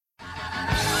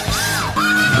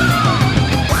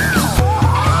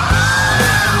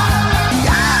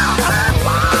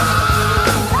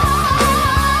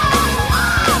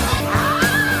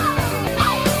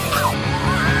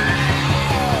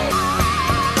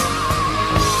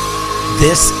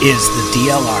This is the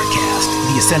DLR Cast,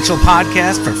 the essential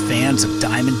podcast for fans of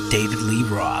Diamond David Lee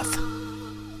Roth.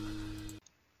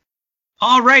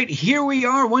 All right, here we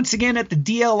are once again at the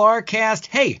DLR Cast.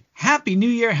 Hey, Happy New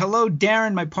Year. Hello,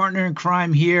 Darren, my partner in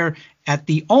crime here at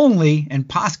the only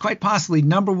and quite possibly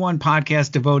number one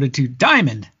podcast devoted to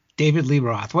Diamond David Lee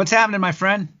Roth. What's happening, my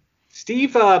friend?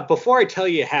 Steve, before I tell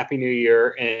you Happy New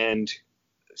Year and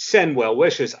send well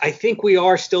wishes, I think we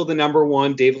are still the number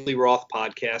one David Lee Roth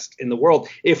podcast in the world.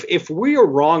 If we are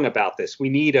wrong about this, we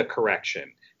need a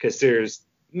correction because there's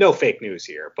no fake news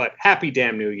here. But happy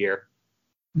damn New Year.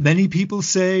 Many people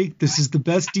say this is the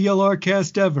best DLR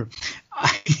cast ever.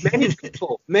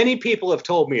 Many people have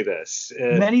told me this.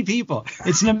 Many people.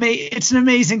 It's an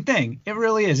amazing thing. It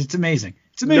really is. It's amazing.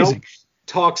 It's amazing. No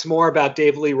talks more about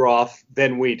David Lee Roth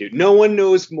than we do. No one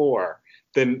knows more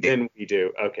than we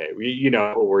do. Okay, you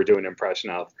know what we're doing an impression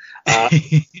of.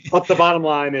 But the bottom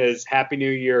line is Happy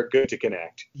New Year. Good to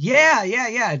connect. Yeah.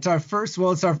 It's our first.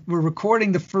 Well, we're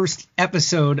recording the first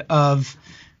episode of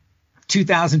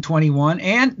 2021,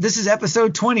 and this is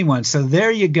episode 21. So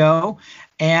there you go.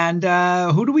 And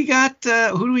who do we got?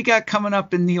 Who do we got coming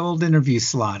up in the old interview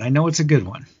slot? I know it's a good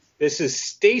one. This is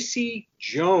Stacy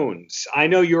Jones. I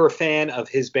know you're a fan of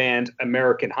his band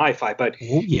American Hi-Fi, but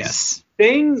oh yes,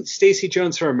 saying Stacy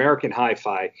Jones from American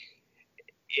Hi-Fi,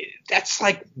 that's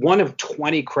like one of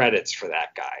 20 credits for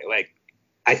that guy. Like,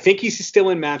 I think he's still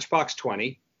in Matchbox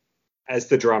 20 as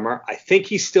the drummer. I think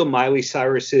he's still Miley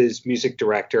Cyrus's music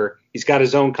director. He's got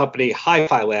his own company,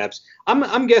 Hi-Fi Labs.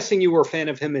 I'm guessing you were a fan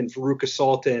of him in Veruca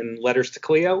Salt and Letters to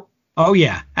Cleo. Oh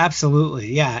yeah,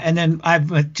 absolutely, yeah. And then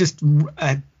I've just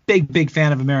a big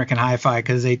fan of American Hi-Fi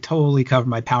because they totally cover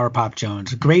my Power Pop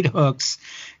Jones. Great hooks,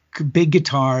 big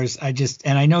guitars.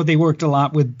 And I know they worked a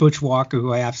lot with Butch Walker,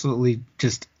 who I absolutely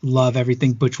just love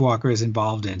everything Butch Walker is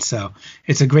involved in. So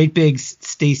it's a great big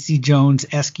Stacy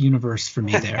Jones-esque universe for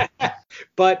me there.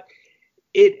 But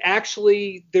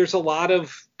there's a lot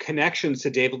of connections to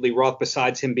David Lee Roth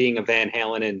besides him being a Van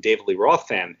Halen and David Lee Roth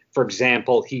fan. For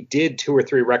example, he did 2 or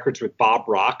 3 records with Bob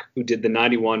Rock, who did the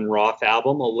 91 Roth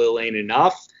album, A Lil Ain't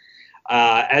Enough.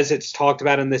 As it's talked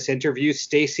about in this interview,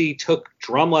 Stacy took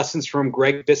drum lessons from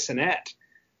Greg Bissonette.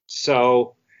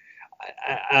 So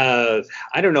I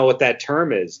don't know what that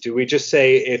term is. Do we just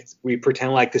say, if we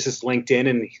pretend like this is LinkedIn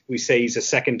and we say he's a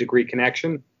second degree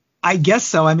connection? I guess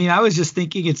so. I mean, I was just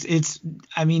thinking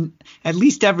I mean, at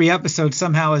least every episode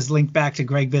somehow is linked back to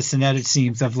Greg Bissonette, it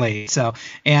seems, of late. So,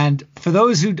 and for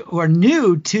those who are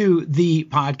new to the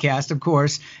podcast, of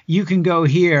course, you can go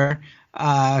here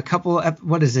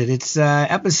what is it? It's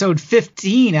episode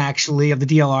 15, actually, of the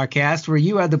DLR Cast, where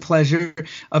you had the pleasure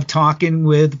of talking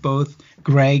with both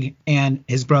Greg and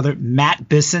his brother Matt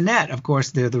Bissonette. Of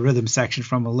course, they're the rhythm section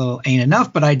from A Little Ain't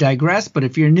Enough, but I digress. But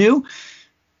if you're new,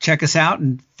 check us out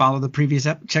and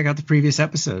check out the previous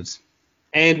episodes.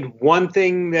 And one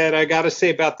thing that I got to say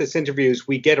about this interview is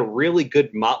we get a really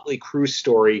good Motley Crue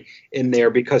story in there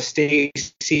because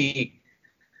Stacy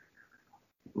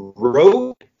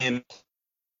wrote and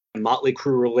Motley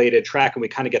Crue related track, and we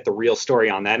kind of get the real story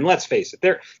on that. And let's face it,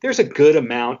 there's a good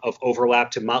amount of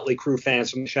overlap to Motley Crue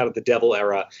fans from the Shout at the Devil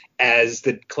era as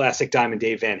the classic Diamond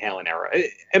Dave Van Halen era.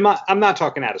 I'm not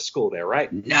talking out of school there,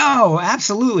 right? No,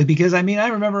 absolutely. Because I mean, I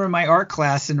remember in my art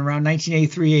class in around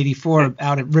 1983-84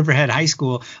 out at Riverhead High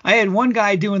School, I had one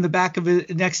guy doing the back of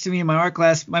it next to me in my art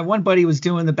class. My one buddy was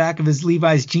doing the back of his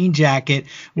Levi's jean jacket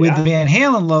with the Van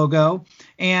Halen logo.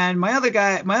 And my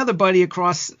other buddy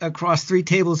across 3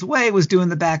 tables away was doing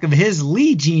the back of his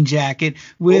Lee jean jacket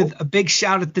with a big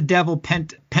Shout at the Devil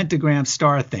pentagram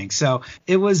star thing. So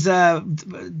it was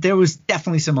there was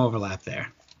definitely some overlap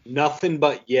there. Nothing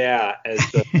but yeah, as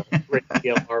the great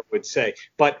DLR would say.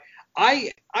 But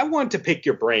I want to pick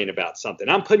your brain about something.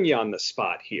 I'm putting you on the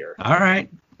spot here. All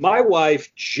right. My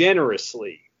wife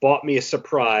generously bought me a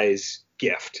surprise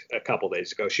gift a couple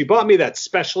days ago. She bought me that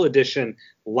special edition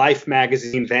Life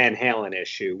magazine Van Halen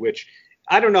issue, which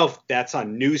I don't know if that's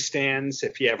on newsstands.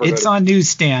 If you ever, it's on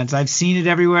newsstands. I've seen it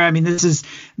everywhere. I mean, this is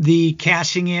the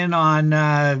cashing in on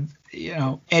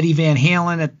Eddie Van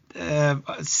Halen,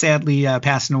 sadly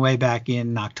passing away back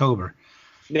in October.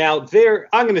 Now,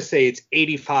 I'm going to say it's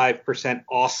 85%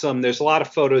 awesome. There's a lot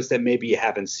of photos that maybe you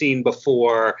haven't seen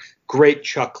before. Great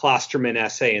Chuck Klosterman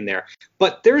essay in there.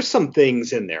 But there's some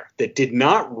things in there that did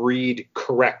not read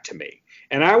correct to me.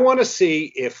 And I want to see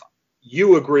if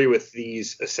you agree with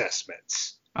these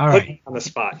assessments. All right. Put me on the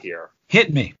spot here.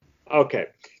 Hit me. Okay.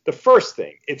 The first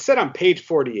thing, it said on page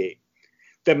 48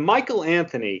 that Michael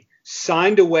Anthony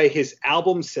signed away his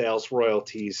album sales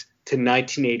royalties to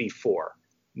 1984.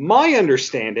 My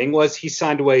understanding was he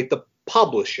signed away the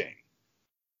publishing.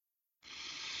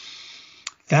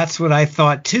 That's what I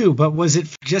thought too. But was it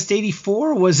just 84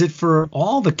 or was it for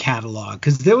all the catalog?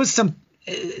 Because there was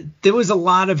a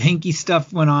lot of hinky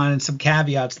stuff went on and some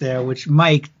caveats there, which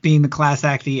Mike, being the class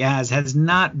act he has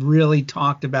not really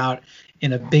talked about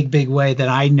in a big way that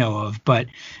I know of. But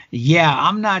yeah,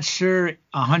 I'm not sure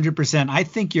 100%. I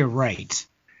think you're right.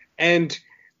 And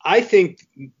I think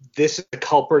this is the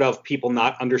culprit of people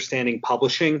not understanding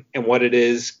publishing and what it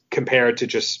is compared to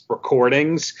just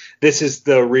recordings. This is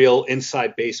the real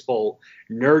inside baseball,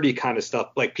 nerdy kind of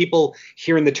stuff. Like people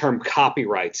hearing the term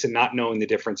copyrights and not knowing the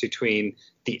difference between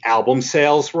the album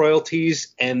sales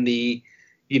royalties and the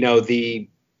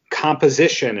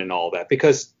composition and all that.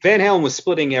 Because Van Halen was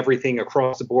splitting everything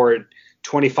across the board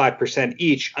 25%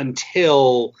 each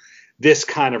until this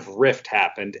kind of rift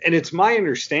happened. And it's my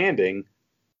understanding,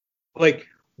 like,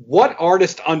 what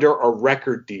artist under a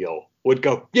record deal would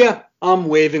go, yeah, I'm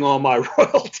waiving all my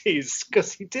royalties?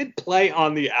 Because he did play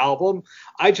on the album.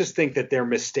 I just think that they're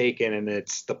mistaken, and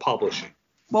it's the publishing.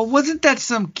 Well, wasn't that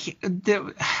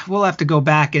we'll have to go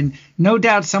back, and no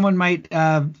doubt someone might,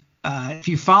 if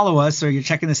you follow us or you're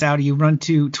checking this out, or you run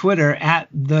to Twitter at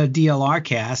the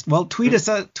DLRcast, well, tweet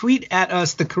at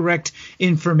us the correct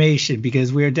information,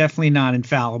 because we are definitely not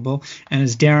infallible. And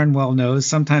as Darren well knows,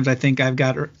 sometimes I think I've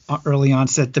got early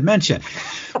onset dementia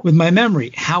with my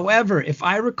memory. However, if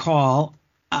I recall,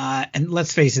 and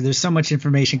let's face it, there's so much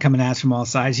information coming at us from all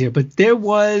sides here, but there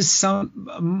was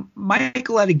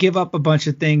Michael had to give up a bunch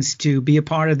of things to be a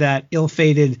part of that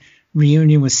ill-fated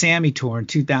reunion with Sammy tour in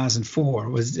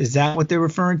 2004. Is that what they're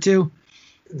referring to?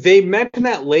 They mention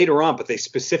that later on, but they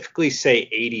specifically say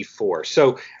 84.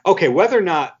 So, okay, whether or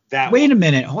not that. Wait a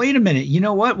minute. You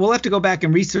know what? We'll have to go back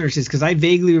and research this, because I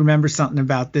vaguely remember something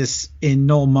about this in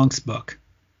Noel Monk's book.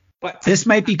 But this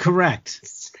might be correct.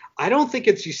 I don't think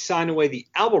it's you signed away the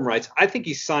album rights. I think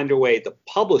he signed away the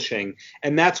publishing,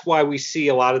 and that's why we see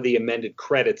a lot of the amended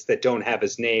credits that don't have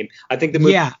his name. I think the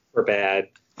movies were bad.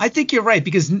 I think you're right,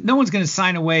 because no one's going to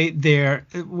sign away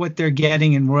what they're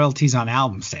getting in royalties on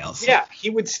album sales. Yeah, he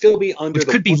would still be under. Which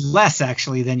could be less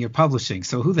actually than your publishing.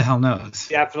 So who the hell knows?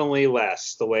 Definitely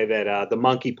less, the way that the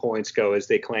monkey points go, as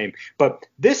they claim. But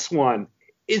this one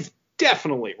is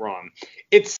definitely wrong.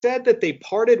 It's said that they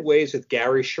parted ways with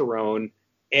Gary Cherone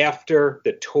after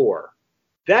the tour.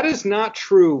 That is not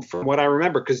true from what I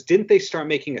remember, because didn't they start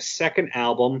making a second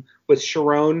album with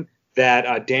Cherone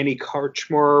that Danny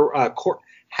Kortchmar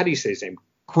how do you say his name?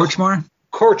 Kortchmar?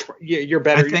 Kortchmar. You're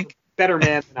better. I think. You're better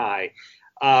man than I.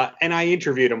 And I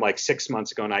interviewed him like 6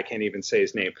 months ago, and I can't even say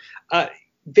his name.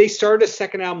 They started a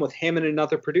second album with him and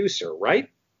another producer, right?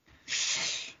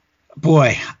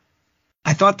 Boy,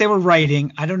 I thought they were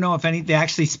writing. I don't know if they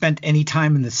actually spent any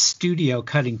time in the studio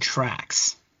cutting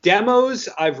tracks. Demos,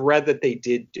 I've read that they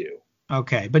did do.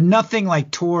 Okay, but nothing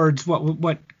like towards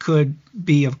what could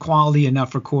be of quality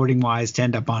enough recording-wise to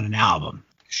end up on an album.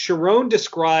 Cherone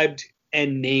described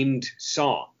and named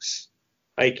songs.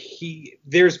 Like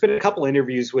there's been a couple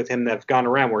interviews with him that have gone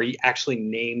around where he actually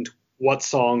named what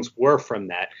songs were from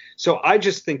that. So I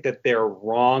just think that they're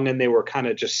wrong, and they were kind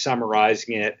of just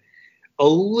summarizing it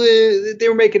they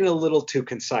were making it a little too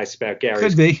concise about Gary's.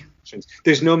 Could be.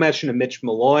 There's no mention of Mitch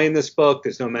Malloy in this book.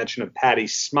 There's no mention of Patti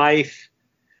Smythe.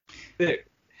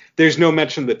 There's no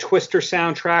mention of the Twister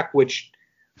soundtrack, which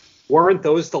weren't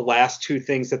those the last two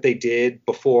things that they did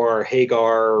before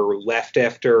Hagar left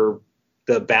after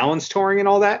the Balance touring and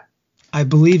all that? I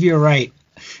believe you're right.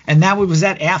 And was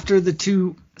that after the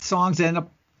two songs end up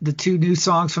the two new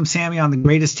songs from Sammy on the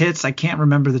greatest hits? I can't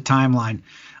remember the timeline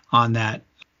on that.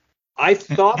 I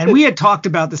thought and we had talked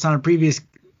about this on a previous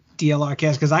DLR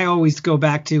cast, because I always go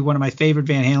back to one of my favorite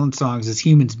Van Halen songs is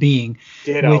Humans Being,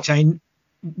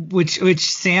 which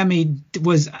Sammy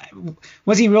wasn't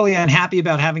he really unhappy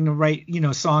about having to write,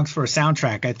 songs for a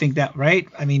soundtrack? I think that, right?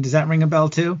 I mean, does that ring a bell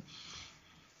too?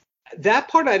 That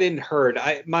part I didn't heard.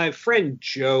 My friend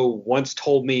Joe once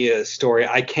told me a story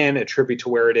I can attribute to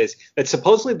where it is, that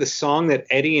supposedly the song that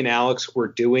Eddie and Alex were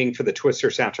doing for the Twister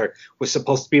soundtrack was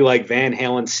supposed to be like Van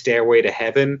Halen's Stairway to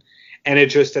Heaven. And it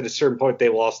just, at a certain point, they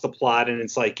lost the plot, and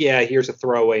it's like, yeah, here's a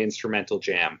throwaway instrumental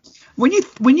jam. When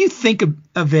you think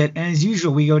of it, and as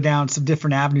usual, we go down some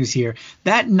different avenues here,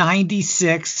 that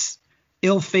 96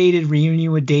 ill-fated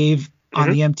reunion with Dave on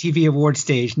the MTV Awards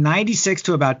stage, 96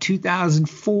 to about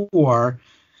 2004,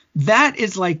 that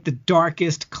is like the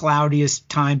darkest, cloudiest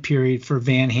time period for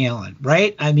Van Halen,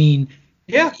 right? I mean,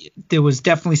 yeah, there was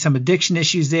definitely some addiction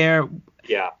issues there.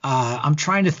 Yeah. I'm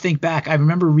trying to think back. I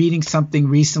remember reading something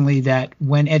recently that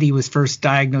when Eddie was first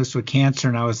diagnosed with cancer,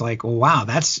 and I was like, oh, wow,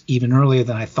 that's even earlier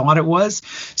than I thought it was.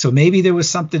 So maybe there was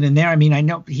something in there. I mean, I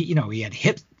know he had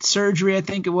hip surgery, I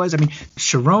think it was. I mean,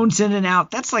 Sharon's in and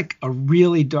out. That's like a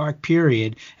really dark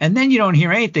period. And then you don't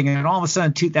hear anything. And all of a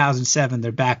sudden, 2007,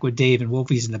 they're back with Dave and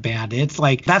Wolfie's in the band. It's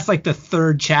like, that's like the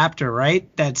third chapter, right?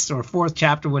 Or fourth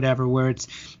chapter, whatever, where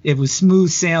it was smooth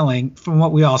sailing from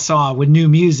what we all saw with new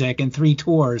music and 3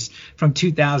 tours from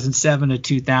 2007 to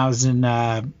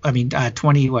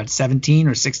 17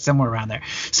 or 6, somewhere around there.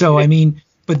 So, I mean,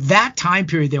 but that time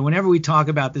period there, whenever we talk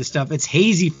about this stuff, it's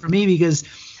hazy for me because,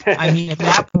 I mean, at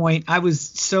that point, I was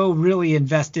so really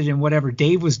invested in whatever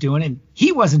Dave was doing, and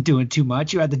he wasn't doing too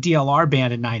much. You had the DLR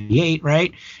band in '98,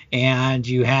 right? And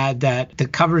you had the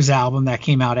covers album that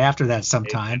came out after that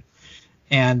sometime,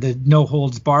 and the No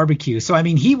Holds Barbecue. So, I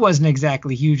mean, he wasn't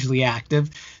exactly hugely active.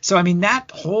 So, I mean, that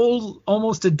whole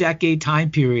almost a decade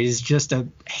time period is just a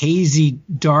hazy,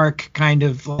 dark kind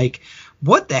of like,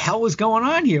 what the hell was going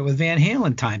on here with Van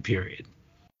Halen time period?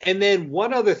 And then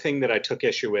one other thing that I took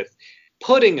issue with,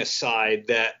 putting aside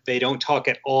that they don't talk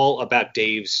at all about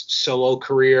Dave's solo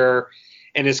career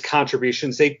and his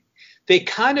contributions, they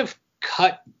kind of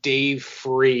cut Dave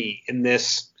free in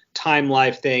this Time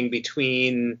Life thing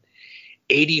between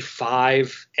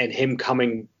 85 and him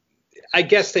coming. I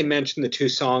guess they mentioned the 2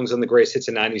 songs on the Greatest Hits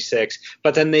of 96,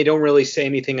 but then they don't really say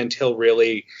anything until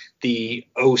really the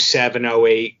 07,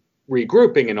 08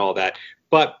 regrouping and all that.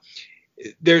 But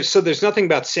there's nothing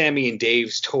about Sammy and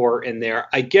Dave's tour in there.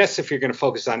 I guess if you're going to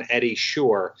focus on Eddie,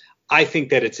 sure. I think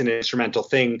that it's an instrumental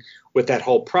thing with that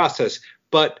whole process.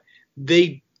 But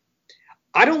I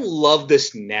don't love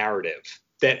this narrative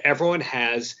that everyone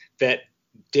has that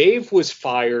Dave was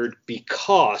fired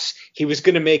because he was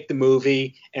going to make the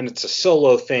movie and it's a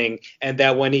solo thing, and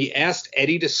that when he asked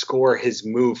Eddie to score his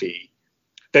movie,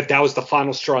 that was the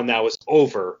final straw and that was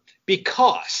over,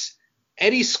 because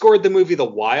Eddie scored the movie The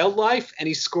Wildlife, and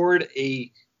he scored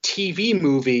a TV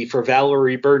movie for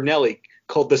Valerie Bertinelli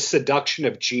called The Seduction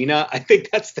of Gina. I think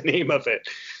that's the name of it.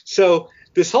 So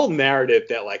this whole narrative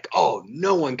that like, oh,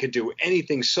 no one could do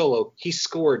anything solo. He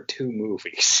scored 2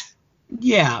 movies.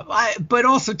 Yeah, but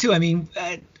also too, I mean,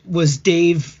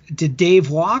 did Dave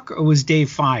walk or was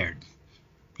Dave fired?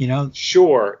 You know?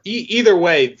 Sure. Either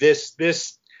way,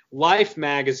 this Life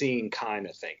magazine kind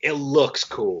of thing, it looks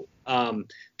cool.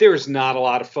 There's not a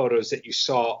lot of photos that you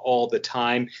saw all the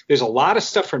time. There's a lot of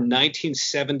stuff from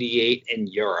 1978 in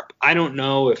Europe. I don't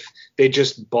know if they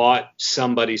just bought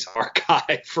somebody's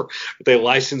archive or they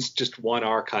licensed just one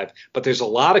archive, but there's a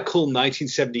lot of cool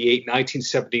 1978,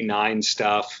 1979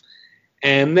 stuff.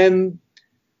 And then,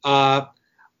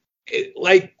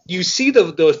 like you see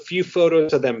the few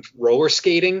photos of them roller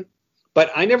skating,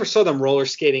 but I never saw them roller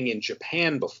skating in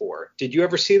Japan before. Did you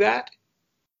ever see that?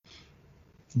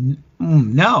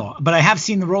 No, but I have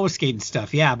seen the roller skating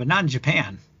stuff, yeah, but not in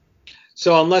Japan.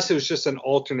 So unless it was just an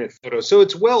alternate photo. So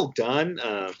it's well done.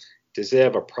 Does it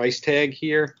have a price tag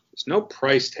here? There's no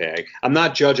price tag. I'm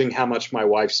not judging how much my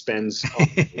wife spends.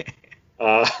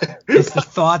 It's the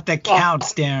thought that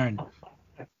counts, Darren.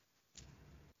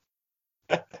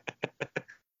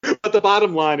 But the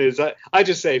bottom line is, I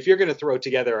just say, if you're going to throw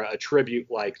together a tribute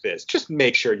like this, just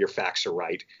make sure your facts are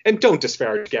right. And don't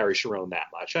disparage Gary Cherone that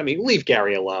much. I mean, leave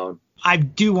Gary alone. I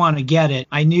do want to get it.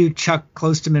 I knew Chuck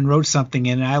Klosterman wrote something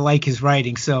in it, and I like his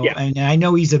writing. So, yeah. And I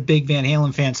know he's a big Van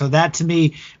Halen fan. So that, to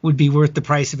me, would be worth the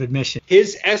price of admission.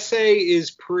 His essay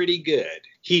is pretty good.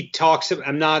 He talks,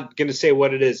 I'm not going to say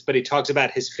what it is, but he talks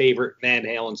about his favorite Van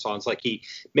Halen songs. Like he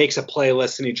makes a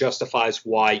playlist and he justifies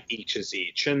why each is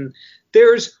each. And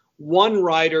there's one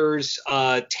writer's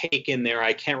take in there,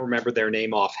 I can't remember their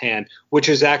name offhand, which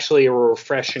is actually a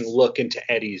refreshing look into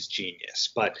Eddie's genius.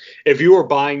 But if you were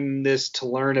buying this to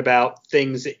learn about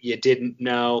things that you didn't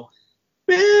know,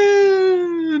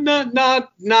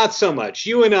 not so much.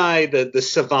 You and I, the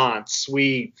savants,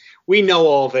 we know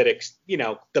all of it. You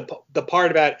know, the part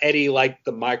about Eddie liked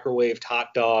the microwaved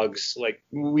hot dogs, like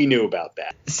we knew about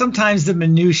that. Sometimes the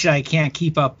minutia I can't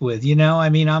keep up with, you know. I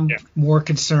mean, I'm more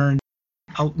concerned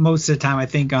most of the time, I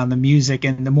think, on the music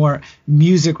and the more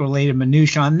music-related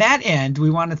minutia. On that end, we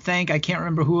want to thank, I can't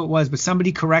remember who it was, but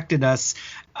somebody corrected us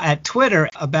at Twitter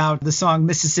about the song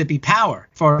Mississippi Power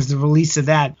as far as the release of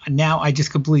that. Now I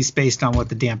just completely spaced on what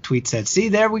the damn tweet said. See,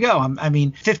 there we go. I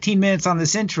mean, 15 minutes on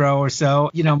this intro or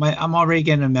so, you know, I'm already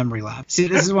getting a memory lapse. See,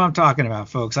 this is what I'm talking about,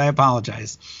 folks. I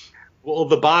apologize. Well,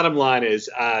 the bottom line is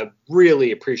I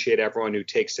really appreciate everyone who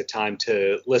takes the time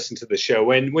to listen to the show.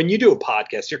 When you do a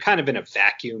podcast, you're kind of in a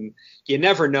vacuum. You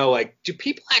never know, like, do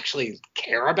people actually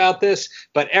care about this?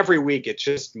 But every week it's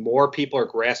just more people are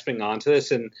grasping onto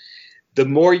this. And the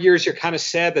more years you're kind of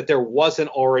sad that there wasn't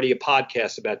already a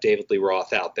podcast about David Lee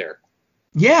Roth out there.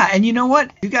 Yeah, and you know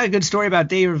what? You got a good story about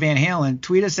Dave Van Halen.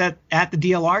 Tweet us at the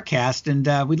DLR cast, and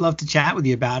we'd love to chat with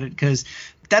you about it, because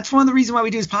that's one of the reasons why we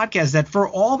do this podcast. That for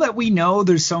all that we know,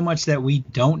 there's so much that we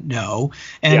don't know,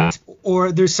 Yeah. and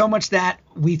or there's so much that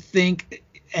we think.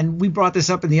 And we brought this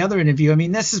up in the other interview. I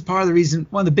mean, this is part of the reason,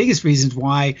 one of the biggest reasons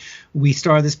why we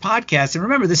started this podcast. And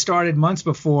remember, this started months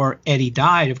before Eddie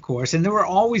died, of course, and there were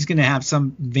always going to have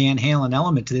some Van Halen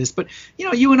element to this. But, you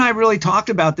know, you and I really talked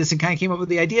about this and kind of came up with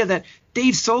the idea that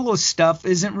Dave's solo stuff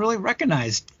isn't really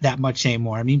recognized that much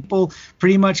anymore. I mean, people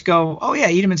pretty much go, oh, yeah,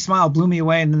 Eat 'Em and Smile blew me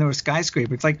away, and then there was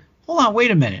Skyscraper. It's like, hold on,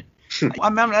 wait a minute.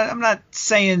 I'm not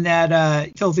saying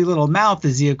that Filthy Little Mouth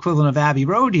is the equivalent of Abbey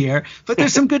Road here, but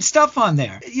there's some good stuff on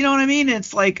there. You know what I mean?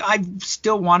 It's like I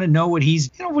still want to know what he's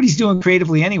doing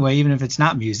creatively anyway, even if it's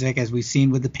not music, as we've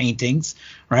seen with the paintings,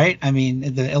 right? I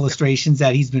mean, the illustrations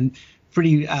that he's been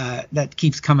pretty that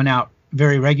keeps coming out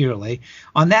very regularly.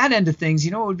 On that end of things,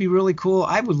 you know what would be really cool?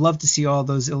 I would love to see all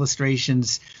those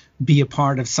illustrations be a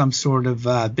part of some sort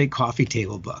of big coffee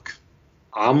table book.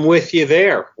 I'm with you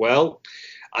there. Well,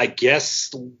 I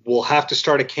guess we'll have to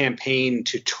start a campaign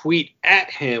to tweet at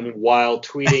him while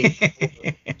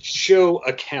tweeting show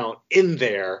account in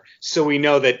there, so we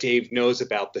know that Dave knows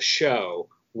about the show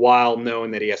while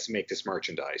knowing that he has to make this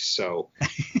merchandise. So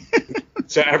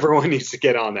everyone needs to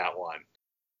get on that one.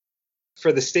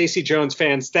 For the Stacy Jones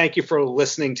fans, thank you for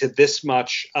listening to this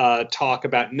much talk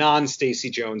about non-Stacy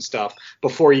Jones stuff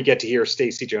before you get to hear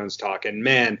Stacy Jones talk. And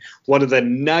man, one of the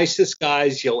nicest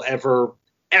guys you'll ever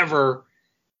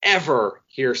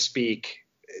hear speak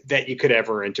that you could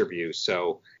ever interview.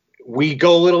 So we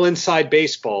go a little inside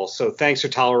baseball. So thanks for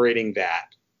tolerating that.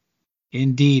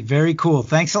 Indeed. Very cool.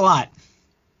 Thanks a lot.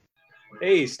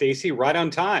 Hey, Stacy, right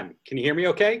on time. Can you hear me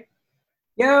okay?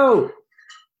 Yo.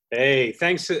 Hey,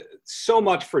 thanks so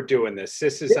much for doing this.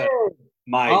 This is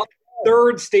my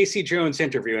third Stacy Jones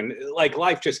interview, and like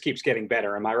life just keeps getting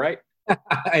better. Am I right?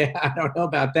 I don't know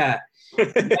about that.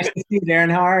 Nice to see you,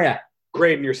 Darren. How are you?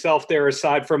 Great. And yourself there,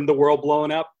 aside from the world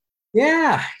blowing up?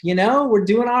 Yeah, we're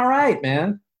doing all right,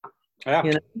 man.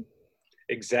 Yeah,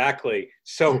 exactly.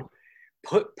 So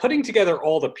putting together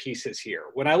all the pieces here,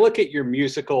 when I look at your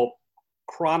musical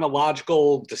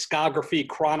chronological discography,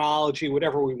 chronology,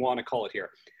 whatever we want to call it here,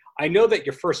 I know that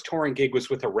your first touring gig was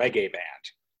with a reggae band.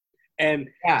 And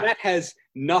that has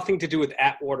nothing to do with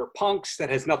Atwater Punks. That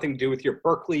has nothing to do with your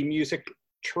Berkeley music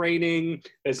training.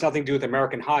 There's nothing to do with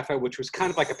American Hi-Fi, which was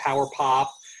kind of like a power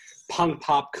pop, punk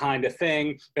pop kind of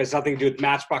thing. There's nothing to do with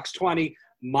Matchbox 20,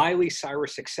 Miley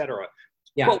Cyrus, etc.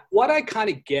 Yeah. But what I kind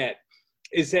of get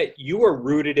is that you were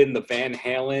rooted in the Van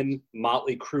Halen,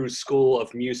 Motley Crue school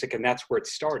of music, and that's where it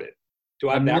started. Do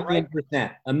I have that right?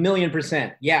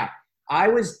 1,000,000%. Yeah. I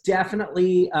was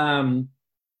definitely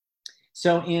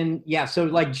so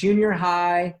like junior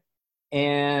high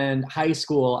and high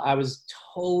school, I was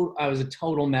a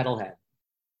total metalhead.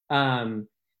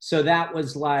 So that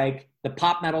was like the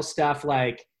pop metal stuff,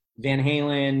 like Van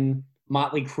Halen,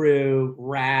 Motley Crue,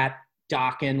 Rat,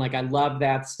 Dokken. Like I loved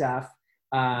that stuff.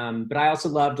 But I also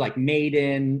loved like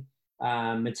Maiden,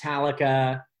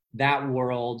 Metallica, that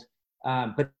world.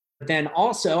 But then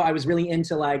also I was really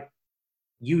into like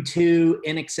U2,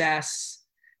 INXS,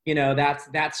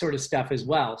 that sort of stuff as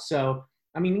well. So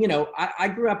I mean, I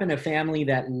grew up in a family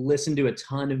that listened to a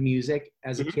ton of music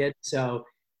as a kid. So,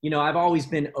 I've always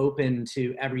been open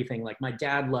to everything. Like my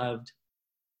dad loved,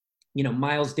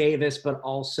 Miles Davis, but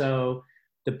also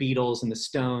the Beatles and the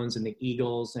Stones and the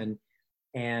Eagles. And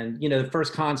the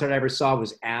first concert I ever saw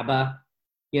was ABBA,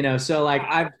 so like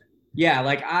I've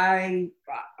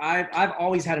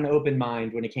always had an open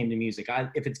mind when it came to music.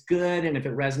 If it's good and if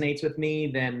it resonates with me,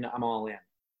 then I'm all in.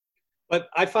 But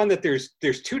I find that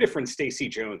there's two different Stacy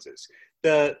Joneses.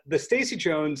 The Stacy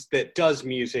Jones that does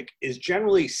music is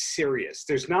generally serious.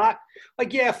 There's not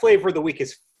Flavor of the Week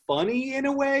is funny in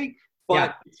a way,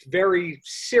 but it's very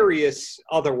serious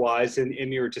otherwise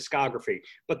in your discography.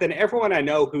 But then everyone I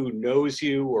know who knows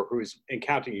you or who's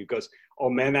encountering you goes, oh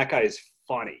man, that guy is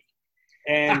funny.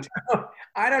 And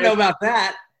I don't know about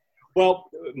that. Well,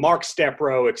 Mark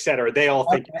Stepro, et cetera, they all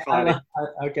think you're funny.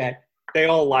 Okay. They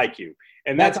all like you.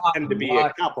 And that's awesome. tend to be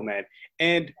a compliment.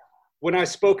 And when I've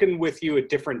spoken with you at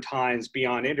different times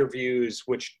beyond interviews,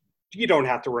 which you don't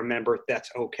have to remember, that's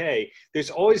okay.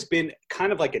 There's always been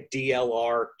kind of like a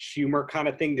DLR humor kind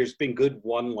of thing. There's been good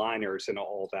one-liners and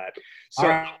all that. So all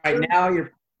right,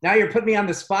 now you're putting me on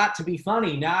the spot to be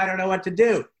funny. Now I don't know what to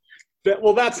do.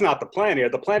 Well, that's not the plan here.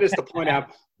 The plan is to point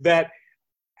out that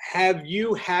have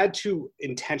you had to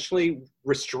intentionally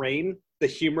restrain the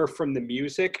humor from the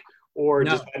music, or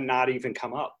does that not even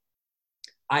come up?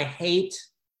 I hate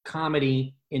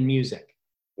comedy in music.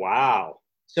 Wow.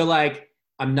 So like,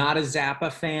 I'm not a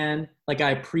Zappa fan. Like,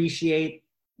 I appreciate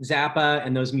Zappa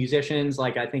and those musicians.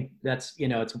 Like, I think that's,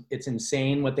 it's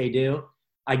insane what they do.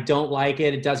 I don't like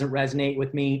it. It doesn't resonate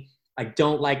with me. I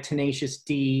don't like Tenacious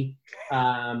D.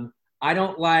 Um, I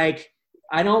don't like,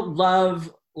 I don't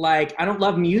love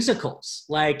musicals.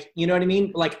 Like, you know what I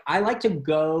mean? Like, I like to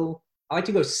go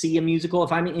see a musical.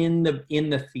 If I'm in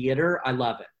the theater, I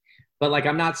love it. But like,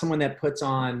 I'm not someone that puts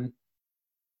on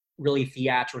really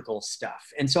theatrical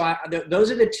stuff. And so those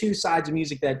are the two sides of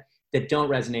music that don't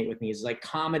resonate with me, is like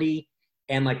comedy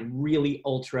and like really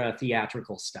ultra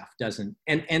theatrical stuff doesn't.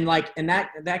 And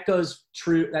that goes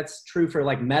true. That's true for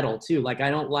like metal too. Like,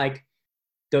 I don't like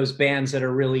those bands that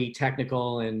are really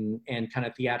technical and kind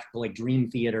of theatrical, like Dream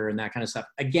Theater and that kind of stuff.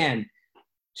 Again,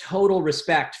 total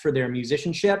respect for their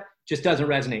musicianship, just doesn't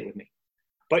resonate with me.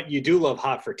 But you do love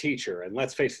Hot for Teacher, and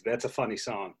let's face it, that's a funny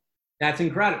song. That's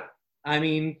incredible. I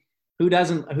mean, who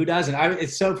doesn't?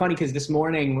 It's so funny because this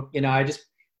morning, I just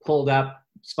pulled up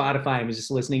Spotify and was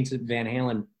just listening to Van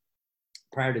Halen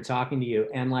prior to talking to you.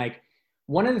 And like,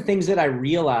 one of the things that I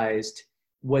realized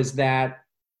was that,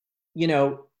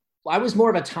 I was more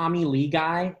of a Tommy Lee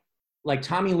guy. Like,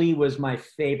 Tommy Lee was my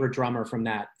favorite drummer from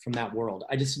that world.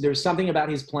 There was something about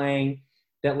his playing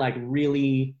that like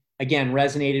really, again,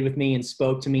 resonated with me and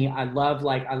spoke to me. I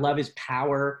love his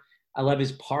power. I love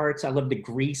his parts. I love the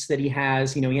grease that he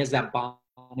has. He has that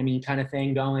Bonham kind of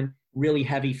thing going, really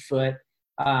heavy foot.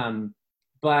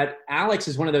 But Alex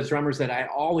is one of those drummers that I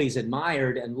always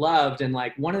admired and loved. And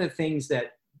like, one of the things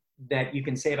that you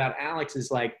can say about Alex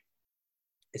is like,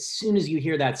 as soon as you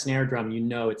hear that snare drum,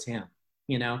 it's him,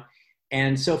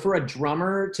 And so for a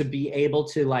drummer to be able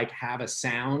to like have a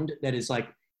sound that is like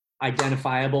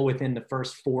identifiable within the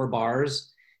first 4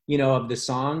 bars, of the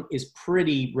song is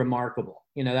pretty remarkable.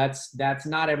 That's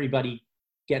not everybody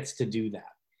gets to do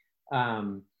that.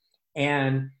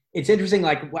 And it's interesting,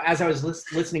 like, as I was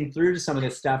listening through to some of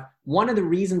this stuff, one of the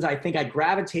reasons I think I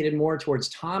gravitated more towards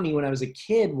Tommy when I was a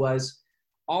kid was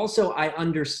also I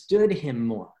understood him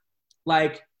more.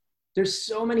 Like, there's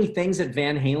so many things that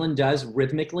Van Halen does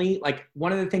rhythmically. Like,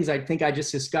 one of the things I think I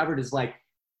just discovered is like,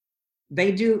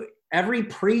 they do every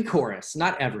pre-chorus,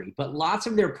 not every, but lots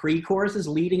of their pre-choruses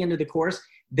leading into the chorus.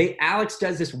 Alex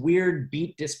does this weird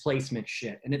beat displacement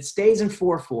shit, and it stays in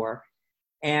 4/4.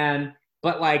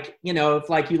 But like, if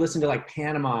like you listen to like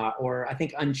Panama, or I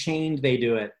think Unchained, they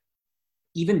do it.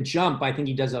 Even Jump, I think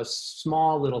he does a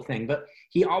small little thing, but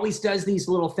he always does these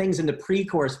little things in the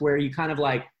pre-chorus where you kind of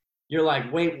like, you're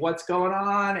like, wait, what's going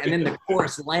on? And then the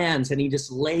chorus lands and he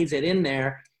just lays it in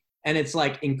there. And it's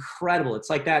like incredible. It's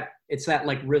that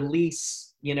like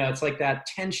release, it's like that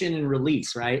tension and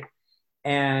release, right?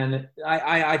 And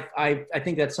I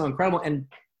think that's so incredible. And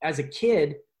as a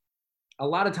kid, a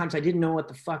lot of times I didn't know what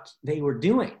the fuck they were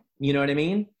doing. You know what I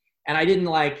mean? And I didn't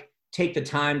like take the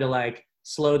time to like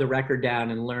slow the record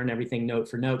down and learn everything note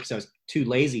for note because I was too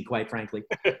lazy, quite frankly.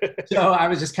 So I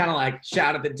was just kind of like,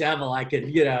 shout at the devil. I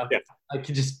could, I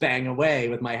could just bang away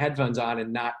with my headphones on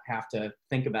and not have to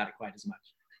think about it quite as much.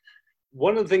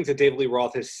 One of the things that David Lee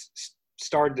Roth has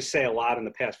started to say a lot in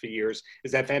the past few years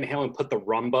is that Van Halen put the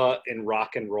rumba in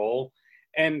rock and roll.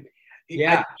 And he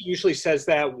usually says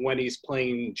that when he's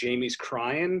playing Jamie's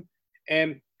Crying.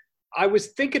 And I was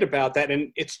thinking about that,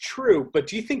 and it's true, but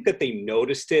do you think that they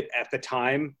noticed it at the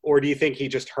time? Or do you think he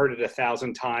just heard it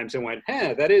 1,000 times and went,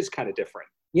 that is kind of different?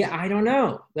 Yeah, I don't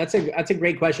know. That's a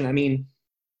great question. I mean,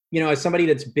 as somebody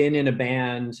that's been in a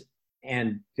band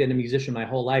and been a musician my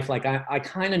whole life, like I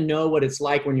kind of know what it's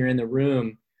like when you're in the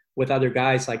room with other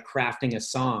guys, like crafting a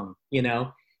song,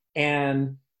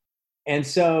 and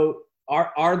so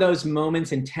are those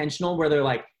moments intentional where they're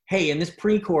like, hey, in this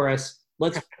pre-chorus,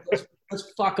 let's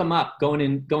fuck them up going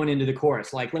into the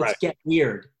chorus. Like, let's get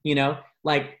weird,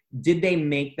 like, did they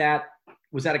make that?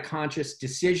 Was that a conscious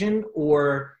decision,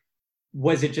 or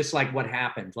was it just like what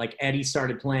happened? Like, Eddie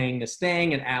started playing this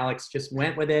thing and Alex just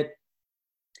went with it.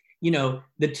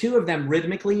 The two of them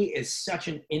rhythmically is such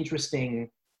an interesting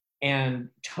and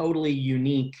totally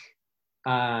unique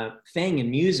thing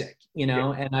in music,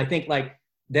 and I think like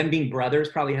them being brothers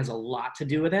probably has a lot to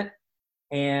do with it.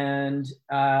 And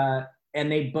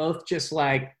they both just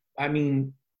like, I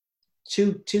mean,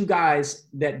 two guys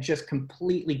that just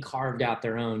completely carved out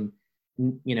their own,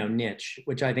 niche,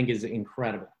 which I think is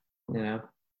incredible,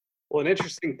 Well, an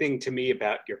interesting thing to me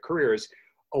about your career is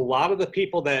a lot of the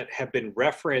people that have been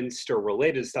referenced or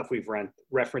related to stuff we've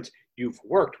referenced, you've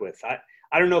worked with.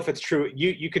 I don't know if it's true.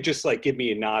 You could just like give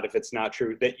me a nod if it's not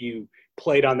true that you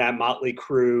played on that Motley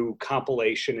Crue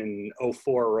compilation in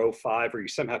 04 or 05, or you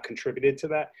somehow contributed to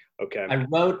that. Okay.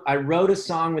 I wrote a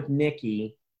song with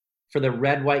Nikki for the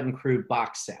Red, White, and Crew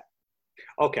box set.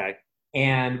 Okay.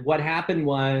 And what happened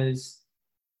was,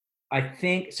 I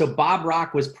think, so Bob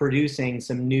Rock was producing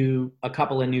a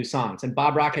couple of new songs. And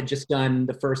Bob Rock had just done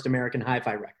the first American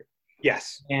Hi-Fi record.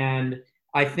 Yes. And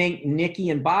I think Nicky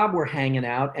and Bob were hanging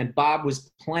out, and Bob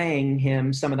was playing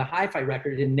him some of the Hi-Fi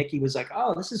record. And Nicky was like,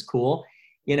 oh, this is cool.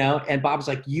 And Bob was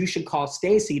like, you should call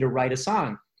Stacy to write a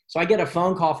song. So I get a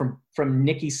phone call from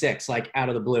Nikki Sixx, like out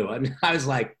of the blue. And I was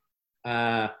like,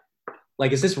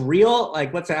 is this real?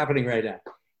 Like, what's happening right now?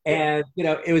 And,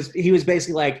 he was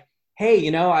basically like, hey,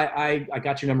 I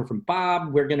got your number from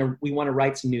Bob. We want to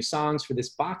write some new songs for this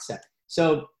box set.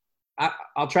 So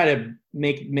I'll try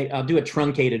to I'll do a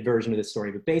truncated version of this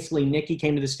story. But basically, Nikki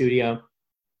came to the studio.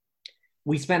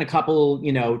 We spent a couple,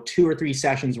 2 or 3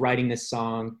 sessions writing this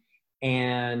song,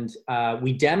 and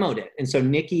we demoed it. And so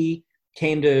Nikki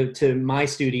came to my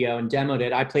studio and demoed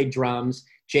it. I played drums.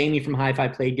 Jamie from Hi-Fi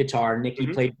played guitar. Nikki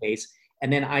played bass.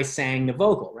 And then I sang the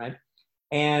vocal, right?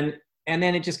 And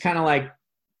then it just kind of like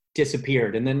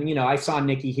disappeared. And then, I saw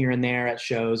Nikki here and there at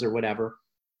shows or whatever.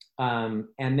 And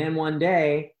then one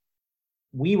day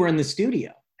we were in the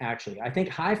studio, actually. I think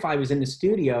Hi-Fi was in the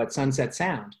studio at Sunset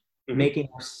Sound,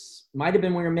 might have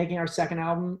been we were making our second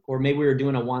album, or maybe we were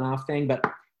doing a one-off thing. But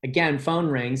again, phone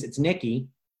rings. It's Nikki.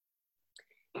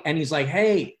 And he's like,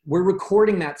 hey, we're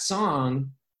recording that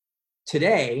song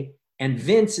today, and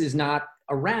Vince is not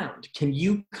around. Can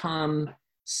you come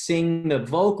sing the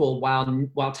vocal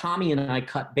while Tommy and I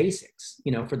cut basics,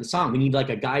 for the song? We need like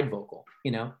a guide vocal,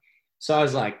 So I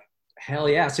was like, hell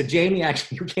yeah. So Jamie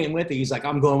actually came with it. He's like,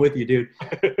 I'm going with you, dude.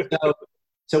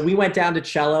 So we went down to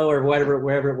cello or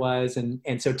wherever it was.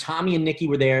 And so Tommy and Nikki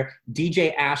were there.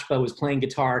 DJ Ashba was playing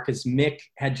guitar because Mick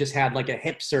had just had like a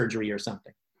hip surgery or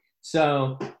something.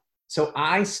 So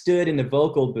I stood in the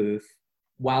vocal booth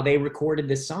while they recorded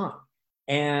this song.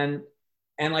 And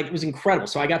like, it was incredible.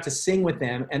 So I got to sing with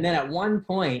them. And then at one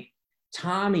point,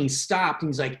 Tommy stopped and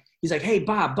he's like, hey,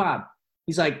 Bob.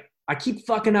 He's like, I keep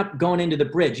fucking up going into the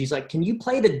bridge. He's like, can you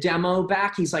play the demo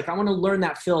back? He's like, I want to learn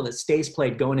that fill that Stace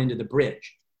played going into the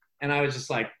bridge. And I was just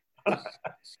like,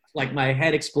 like my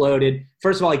head exploded.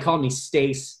 First of all, he called me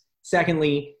Stace.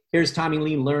 Secondly, here's Tommy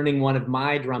Lee learning one of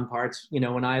my drum parts,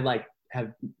 when I like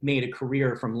have made a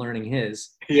career from learning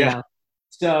his. Yeah.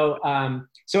 So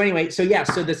anyway, so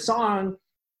the song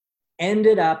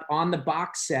ended up on the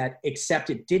box set, except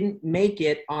it didn't make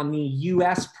it on the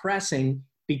US pressing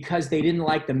because they didn't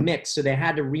like the mix. So they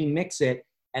had to remix it.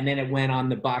 And then it went on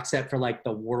the box set for like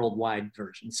the worldwide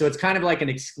version. So it's kind of like an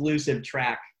exclusive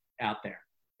track out there.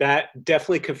 That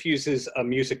definitely confuses a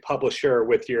music publisher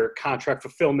with your contract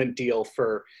fulfillment deal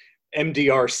for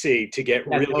MDRC to get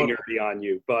really nerdy on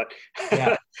you. But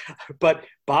but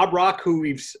Bob Rock, who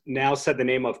we've now said the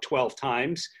name of 12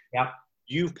 times,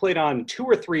 you've played on 2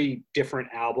 or 3 different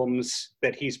albums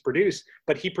that he's produced,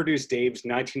 but he produced Dave's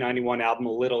 1991 album,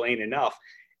 A Little Ain't Enough.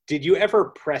 Did you ever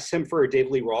press him for a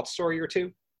David Lee Roth story or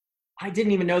two? I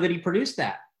didn't even know that he produced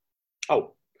that.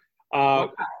 Oh.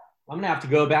 I'm going to have to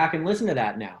go back and listen to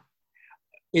that now.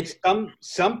 It's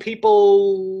some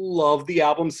people love the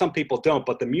album, some people don't,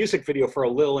 but the music video for A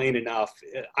Little Ain't Enough,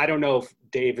 I don't know if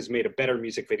Dave has made a better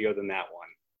music video than that one.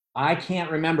 I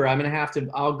can't remember. I'm going to have to,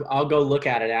 I'll go look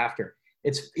at it after.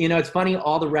 It's, it's funny,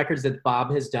 all the records that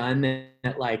Bob has done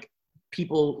that like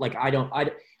people, like I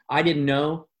didn't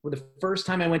know. Well, the first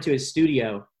time I went to his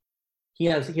studio, he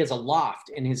has a loft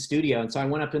in his studio. And so I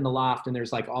went up in the loft and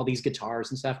there's like all these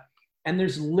guitars and stuff. And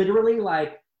there's literally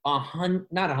like not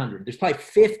 100, there's probably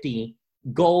 50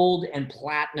 gold and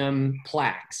platinum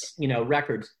plaques,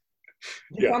 records.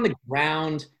 They're on the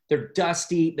ground. They're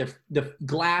dusty. The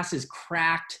glass is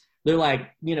cracked. They're like,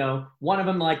 one of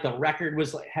them, like the record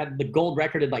had the gold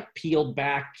record had like peeled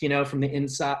back, from the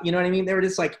inside. You know what I mean? They were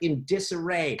just like in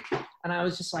disarray. And I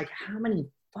was just like, how many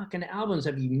fucking albums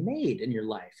have you made in your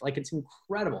life? Like, it's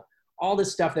incredible. All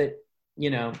this stuff that, you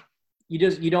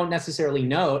don't necessarily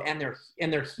know. And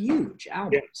they're huge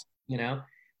albums,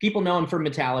 People know him for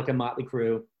Metallica, Motley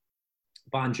Crue,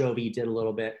 Bon Jovi did a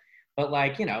little bit. But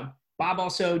like, Bob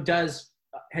also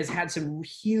has had some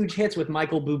huge hits with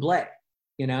Michael Bublé.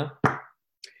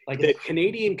 Like the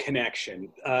Canadian connection.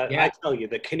 I tell you,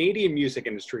 the Canadian music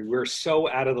industry, we're so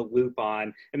out of the loop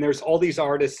on, and there's all these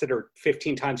artists that are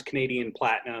 15 times Canadian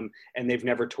platinum and they've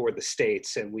never toured the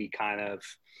States. And we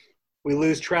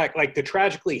lose track, like the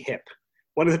Tragically Hip,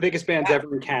 one of the biggest bands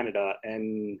ever in Canada.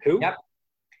 And who? Yep.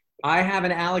 I have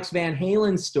an Alex Van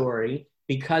Halen story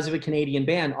because of a Canadian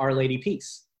band, Our Lady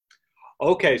Peace.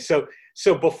 Okay. So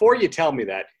before you tell me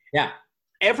that,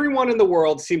 everyone in the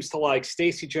world seems to like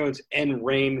Stacy Jones and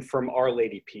Rain from Our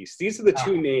Lady Peace. These are the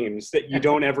two names that you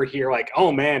don't ever hear like,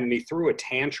 oh man, and he threw a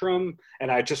tantrum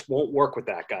and I just won't work with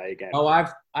that guy again. Oh,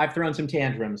 I've thrown some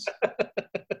tantrums.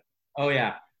 Oh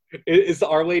yeah. Is the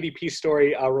Our Lady Peace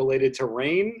story related to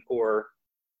Rain or?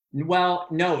 Well,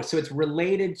 no. So it's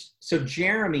related. So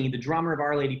Jeremy, the drummer of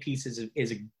Our Lady Peace,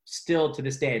 is still to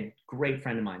this day a great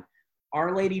friend of mine.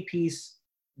 Our Lady Peace,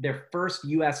 their first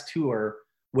U.S. tour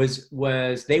was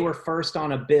they were first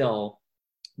on a bill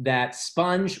that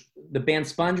Sponge, the band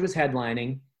Sponge was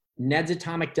headlining. Ned's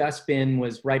Atomic Dustbin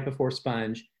was right before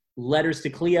Sponge. Letters to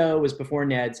Cleo was before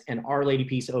Ned's, and Our Lady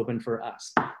Peace opened for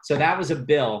us. So that was a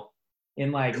bill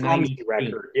in like 90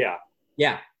 record, yeah.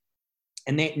 Yeah.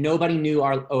 And nobody knew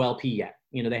our OLP yet.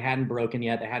 You know, they hadn't broken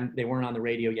yet. They weren't on the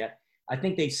radio yet. I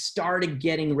think they started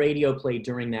getting radio play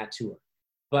during that tour.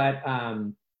 But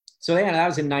so yeah, that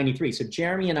was in 93. So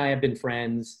Jeremy and I have been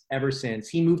friends ever since.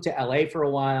 He moved to LA for a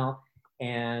while,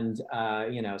 and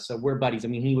you know, so we're buddies. I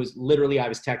mean, he was literally, I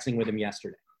was texting with him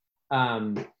yesterday.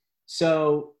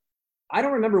 So I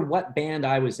don't remember what band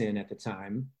I was in at the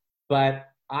time, but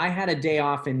I had a day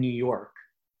off in New York,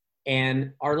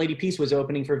 and Our Lady Peace was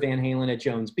opening for Van Halen at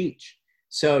Jones Beach.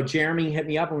 So Jeremy hit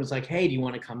me up and was like, hey, do you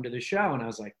want to come to the show? And I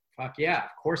was like, fuck yeah,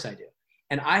 of course I do.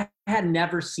 And I had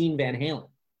never seen Van Halen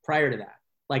prior to that.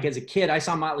 Like as a kid, I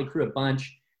saw Motley Crue a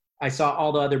bunch. I saw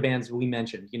all the other bands we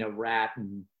mentioned, you know, Rat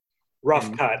and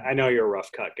Rough Cut. I know you're a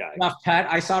Rough Cut guy. Rough Cut.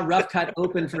 I saw Rough Cut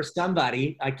open for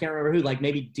somebody. I can't remember who, like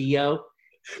maybe Dio.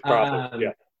 Probably,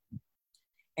 yeah.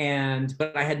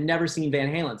 But I had never seen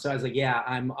Van Halen. So I was like, yeah,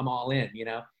 I'm all in, you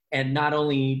know? And not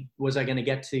only was I going to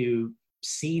get to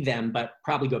see them, but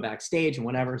probably go backstage and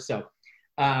whatever. So,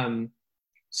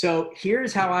 so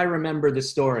here's how I remember the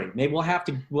story. Maybe you'll have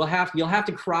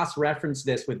to cross-reference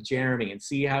this with Jeremy and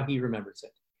see how he remembers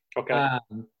it. Okay.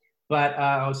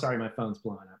 Oh, sorry, my phone's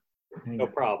blowing up. No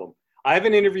problem. I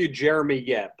haven't interviewed Jeremy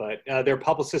yet, but their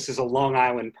publicist is a Long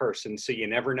Island person, so you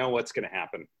never know what's going to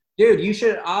happen.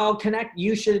 Dude, I'll connect.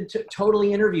 You should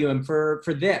totally interview him for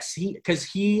this.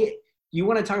 You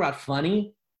want to talk about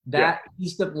funny?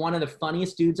 He's one of the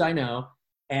funniest dudes I know.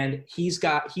 And he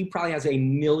probably has a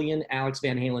million Alex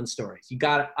Van Halen stories.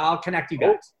 I'll connect you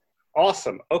guys. Oh,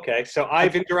 awesome. Okay. So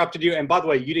I've interrupted you. And by the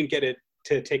way, you didn't get it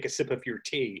to take a sip of your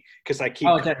tea because I keep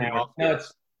cutting you off. No,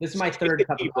 this is my third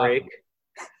cup. Break.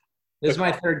 This is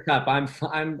my third cup.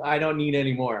 I don't need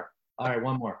any more. All right,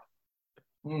 one more.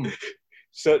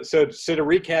 So to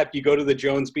recap, you go to the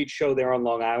Jones Beach show there on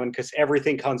Long Island because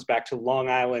everything comes back to Long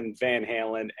Island, Van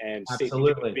Halen, and Stacy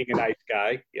Jones being a nice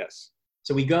guy. Yes.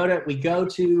 So we go to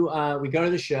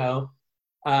the show.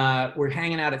 We're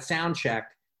hanging out at Soundcheck,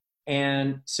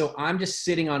 and so I'm just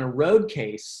sitting on a road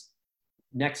case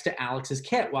next to Alex's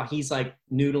kit while he's like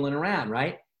noodling around.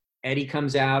 Right? Eddie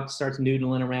comes out, starts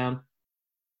noodling around.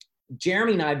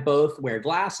 Jeremy and I both wear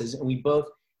glasses, and we both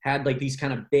had like these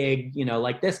kind of big, you know,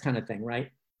 like this kind of thing,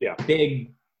 right? Yeah.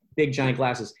 Big giant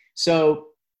glasses. So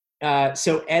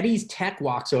Eddie's tech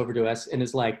walks over to us and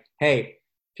is like, "Hey,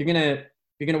 if you're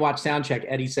gonna watch Soundcheck,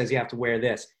 Eddie says you have to wear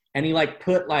this." And he like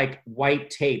put like white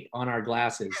tape on our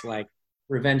glasses, like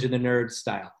Revenge of the Nerds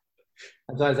style.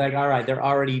 And so I was like, all right, they're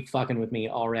already fucking with me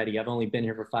already. I've only been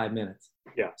here for 5 minutes.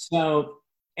 Yeah. So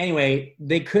anyway,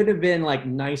 they could have been like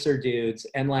nicer dudes,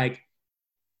 and like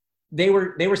they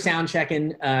were sound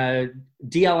checking.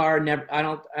 DLR never. I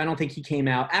don't think he came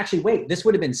out. Actually, wait, this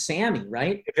would have been Sammy,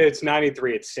 right? If it's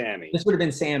 93, it's Sammy. This would have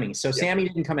been Sammy. So Sammy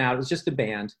didn't come out. It was just the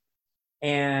band.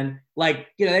 And like,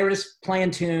 you know, they were just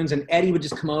playing tunes, and Eddie would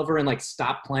just come over and like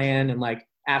stop playing and like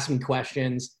ask me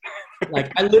questions.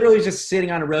 Like I literally was just sitting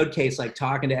on a road case, like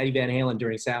talking to Eddie Van Halen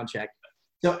during sound check.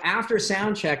 So after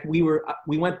sound check, we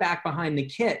went back behind the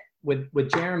kit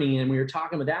with Jeremy, and we were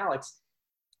talking with Alex,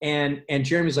 and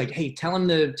Jeremy's like, "Hey, tell him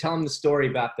the story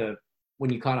about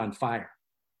when you caught on fire."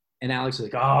 And Alex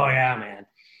was like, "Oh yeah, man."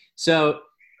 So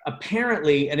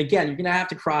apparently, and again, you're gonna have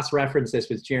to cross-reference this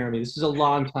with Jeremy. This was a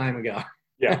long time ago.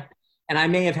 Yeah. And I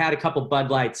may have had a couple Bud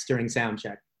Lights during sound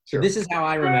check. So this is how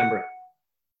I remember it.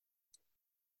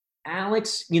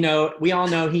 Alex, you know, we all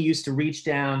know he used to reach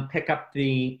down, pick up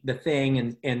the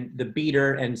thing and the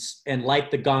beater and light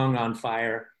the gong on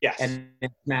fire. Yes. And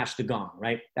smash the gong,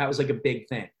 right? That was like a big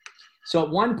thing. So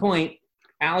at one point,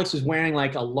 Alex was wearing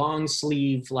like a long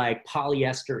sleeve, like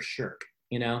polyester shirt,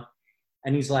 you know?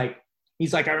 And he's like,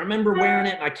 I remember wearing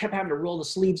it, and I kept having to roll the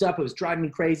sleeves up. It was driving me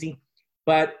crazy.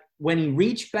 But when he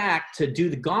reached back to do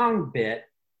the gong bit,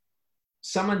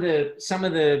 some of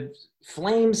the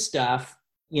flame stuff,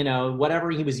 you know,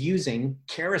 whatever he was using,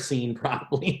 kerosene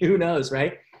probably, who knows,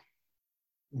 right?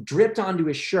 Dripped onto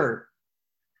his shirt.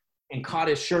 and caught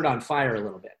his shirt on fire a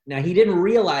little bit. Now, he didn't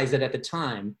realize it at the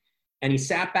time, and he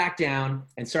sat back down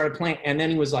and started playing, and then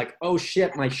he was like, oh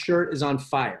shit, my shirt is on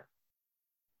fire.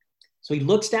 So he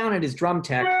looks down at his drum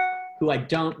tech, who I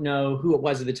don't know who it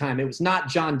was at the time. It was not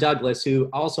John Douglas, who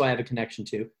also I have a connection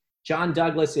to. John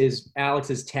Douglas is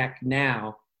Alex's tech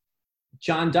now.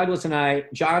 John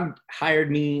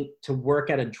hired me to work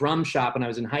at a drum shop when I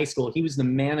was in high school. He was the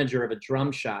manager of a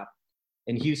drum shop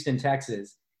in Houston,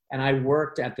 Texas. And I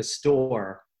worked at the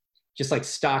store, just like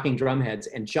stocking drum heads.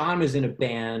 And John was in a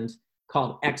band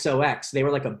called XOX. They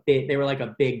were like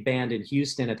a big band in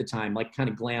Houston at the time, like kind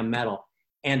of glam metal.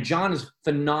 And John is a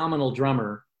phenomenal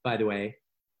drummer, by the way,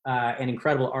 an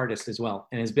incredible artist as well,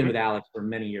 and has been with Alex for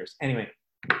many years. Anyway,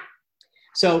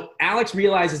 so Alex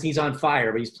realizes he's on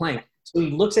fire, but he's playing. So he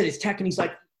looks at his tech and he's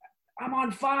like, I'm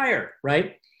on fire,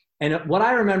 right? And what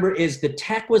I remember is the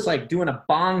tech was like doing a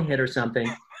bong hit or something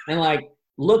and like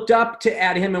looked up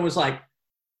at him and was like,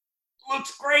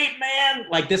 looks great, man.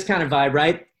 Like this kind of vibe,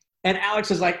 right? And Alex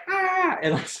was like, ah.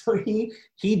 And like, so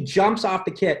he jumps off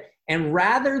the kit. And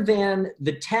rather than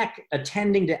the tech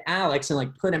attending to Alex and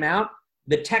like put him out,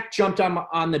 the tech jumped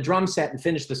on the drum set and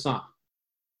finished the song.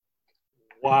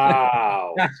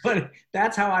 Wow.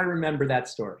 That's how I remember that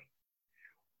story.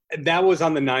 That was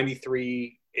on the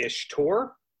 93-ish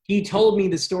tour? He told me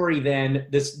the story then.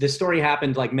 The story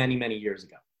happened like many, many years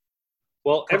ago.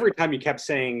 Well, every time you kept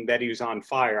saying that he was on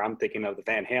fire, I'm thinking of the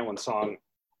Van Halen song,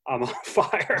 I'm on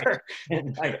fire.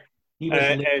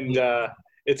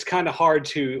 It's kind of hard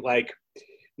to like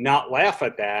not laugh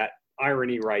at that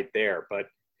irony right there, but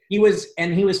he was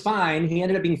fine. He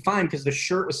ended up being fine because the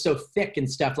shirt was so thick and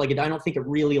stuff. Like I don't think it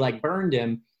really like burned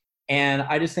him. And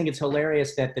I just think it's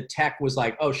hilarious that the tech was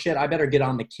like, oh shit, I better get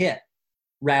on the kit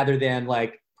rather than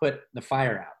like put the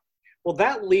fire out. Well,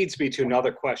 that leads me to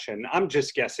another question. I'm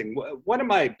just guessing. One of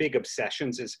my big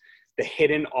obsessions is the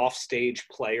hidden offstage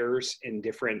players in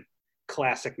different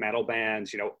classic metal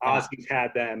bands. You know, Ozzy's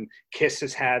had them, Kiss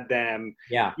has had them.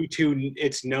 Yeah. U2,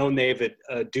 it's known they have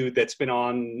a dude that's been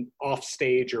on off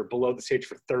stage or below the stage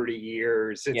for 30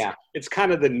 years. It's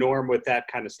kind of the norm with that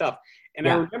kind of stuff. And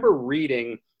I remember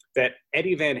reading that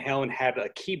Eddie Van Halen had a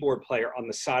keyboard player on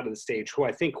the side of the stage who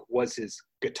I think was his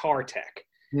guitar tech.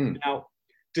 Now,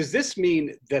 does this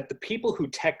mean that the people who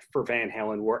teched for Van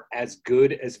Halen were as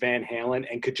good as Van Halen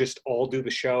and could just all do the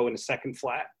show in a second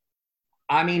flat?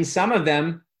 I mean, some of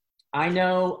them. I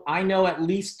know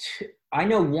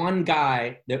one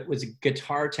guy that was a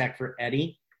guitar tech for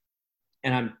Eddie,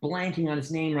 and I'm blanking on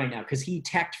his name right now because he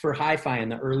teched for Hi-Fi in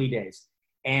the early days,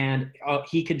 and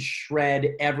he could shred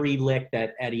every lick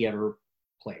that Eddie ever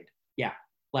played. Yeah,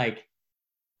 like,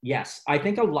 yes. I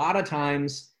think a lot of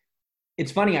times,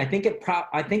 it's funny. I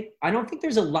don't think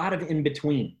there's a lot of in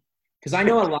between because I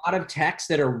know a lot of techs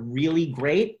that are really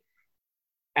great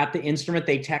at the instrument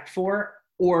they tech for,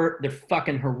 or they're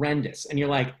fucking horrendous. And you're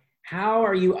like, how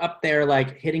are you up there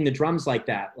like hitting the drums like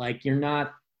that? Like you're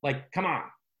not like, come on.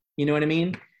 You know what I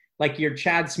mean? Like your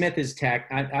Chad Smith is tech.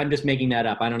 I'm just making that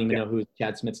up. I don't even know who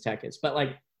Chad Smith's tech is. But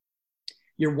like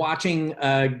you're watching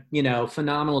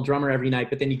phenomenal drummer every night,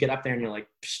 but then you get up there and you're like,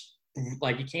 psh,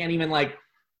 like you can't even like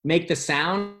make the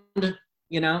sound,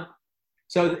 you know?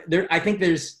 So I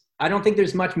don't think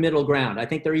there's much middle ground. I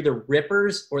think they're either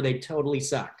rippers or they totally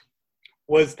suck.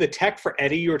 Was the tech for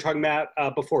Eddie you were talking about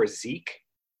before Zeke?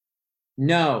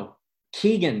 No,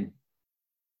 Keegan.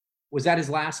 Was that his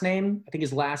last name? I think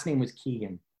his last name was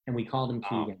Keegan, and we called him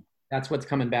Keegan. That's what's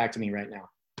coming back to me right now.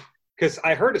 Because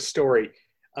I heard a story.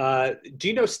 Do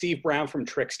you know Steve Brown from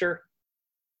Trickster?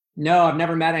 No, I've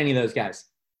never met any of those guys.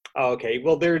 Oh, okay.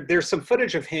 Well, there's some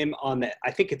footage of him on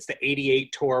I think it's the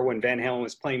 88 tour when Van Halen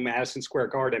was playing Madison Square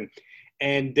Garden.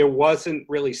 And there wasn't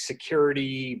really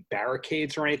security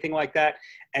barricades or anything like that.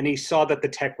 And he saw that the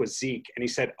tech was Zeke. And he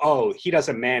said, oh, he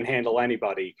doesn't manhandle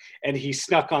anybody. And he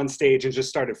snuck on stage and just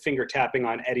started finger tapping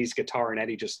on Eddie's guitar. And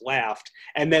Eddie just laughed.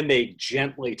 And then they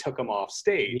gently took him off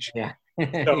stage. Yeah.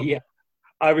 So yeah.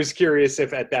 I was curious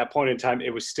if at that point in time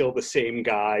it was still the same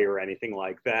guy or anything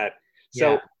like that.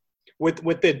 So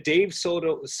with the Dave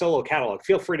solo catalog,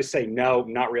 feel free to say no,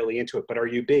 not really into it. But are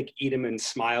you a big Eat 'em and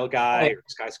Smile guy or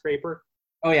Skyscraper?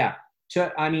 Oh yeah.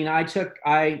 I mean, I took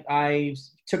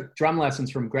drum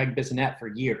lessons from Greg Bissonette for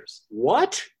years.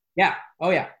 What? Yeah. Oh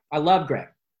yeah. I love Greg.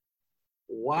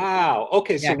 Wow.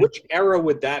 Okay. So which era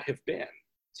would that have been?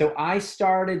 So I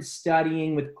started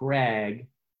studying with Greg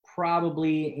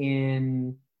probably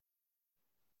in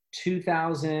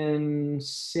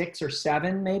 2006 or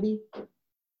 7, maybe.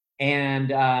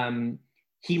 And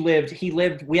he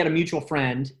lived, we had a mutual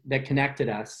friend that connected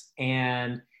us.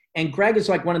 And Greg is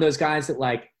like one of those guys that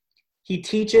like, he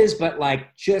teaches, but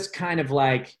like just kind of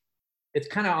like it's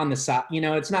kind of on the side. You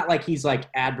know, it's not like he's like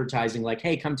advertising like,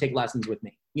 hey, come take lessons with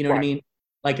me. You know what I mean?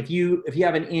 Like if you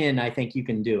have an in, I think you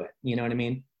can do it. You know what I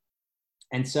mean?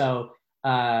 And so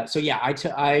yeah,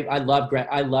 I love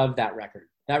I love that record.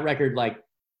 That record like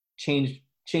changed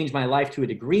my life to a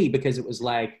degree, because it was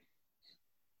like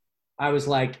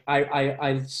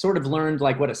I sort of learned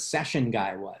like what a session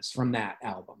guy was from that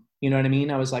album. You know what I mean?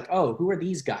 I was like, oh, who are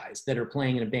these guys that are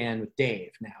playing in a band with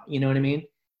Dave now? You know what I mean?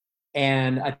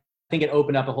 And I think it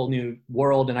opened up a whole new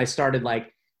world. And I started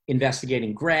like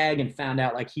investigating Greg and found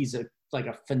out like he's a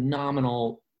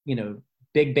phenomenal, you know,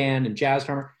 big band and jazz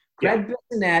drummer. Greg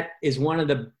Bissonette is one of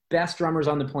the best drummers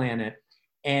on the planet,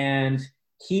 and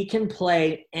he can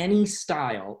play any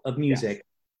style of music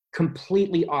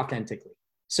completely authentically.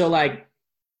 So like,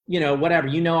 you know, whatever,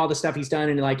 you know, all the stuff he's done,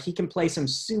 and like he can play some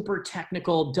super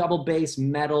technical double bass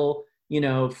metal, you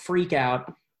know, freak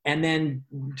out, and then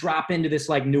drop into this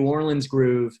like New Orleans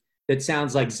groove that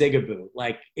sounds like Zigaboo,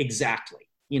 like exactly.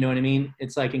 You know what I mean?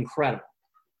 It's like incredible.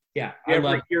 Yeah. You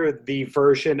ever hear the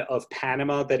version of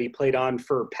Panama that he played on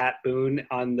for Pat Boone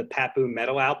on the Pat Boone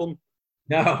metal album?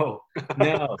 No.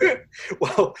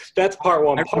 Well, that's part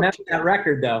one. I remember that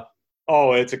record though.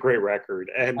 Oh, it's a great record.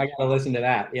 And I gotta listen to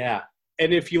that. Yeah.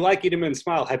 And if you like Eat 'em and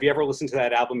Smile, have you ever listened to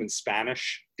that album in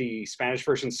Spanish? The Spanish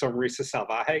version, Sonrisa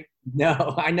Salvaje?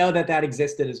 No, I know that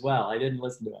existed as well. I didn't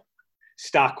listen to it.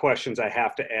 Stock questions I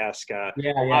have to ask. A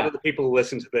lot of the people who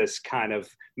listen to this kind of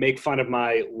make fun of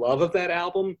my love of that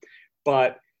album,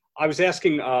 but I was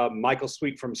asking Michael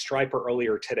Sweet from Stryper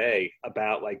earlier today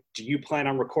about, like, do you plan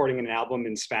on recording an album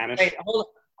in Spanish? Hey,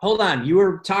 hold on. You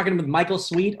were talking with Michael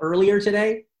Sweet earlier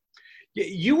today?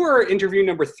 You were interview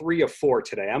number 3 of 4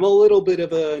 today. I'm a little bit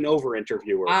of an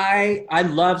over-interviewer. I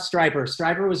love Stryper.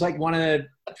 Stryper was like one of the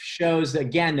shows,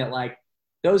 again, that like,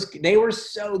 they were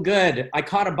so good. I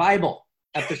caught a Bible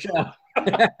at the show.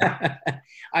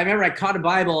 I remember I caught a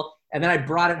Bible, and then I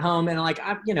brought it home, and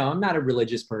I'm not a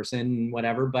religious person,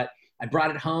 whatever, but I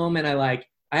brought it home, and I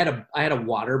had a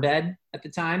waterbed at the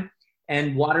time,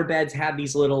 and waterbeds had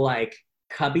these little like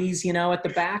cubbies, you know, at the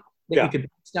back that you could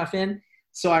put stuff in.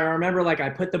 So I remember like I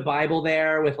put the Bible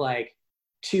there with like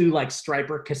 2 like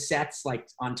Stryper cassettes like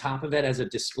on top of it as a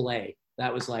display.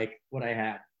 That was like what I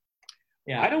had.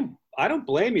 Yeah. I don't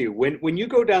blame you. When you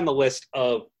go down the list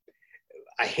of,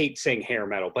 I hate saying hair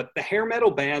metal, but the hair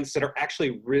metal bands that are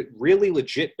actually really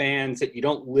legit bands that you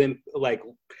don't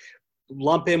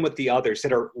lump in with the others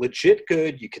that are legit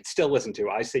good, you could still listen to.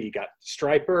 I say you got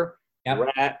Stryper,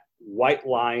 Rat, White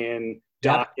Lion,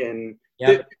 Dokken.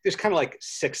 There's kind of like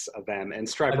 6 of them, and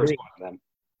Stryper's one of them.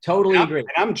 Totally agree. And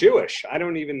I'm Jewish. I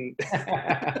don't even.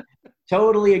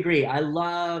 Totally agree. I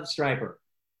love Stryper.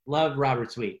 Love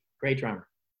Robert Sweet. Great drummer.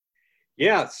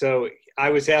 Yeah. So I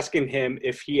was asking him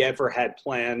if he ever had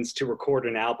plans to record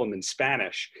an album in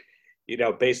Spanish, you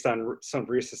know, based on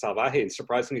Sonrisa Salvaje, and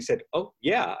surprisingly he said, "Oh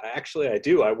yeah, actually I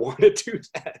do. I want to do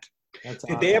that." That's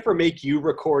Did awesome. they ever make you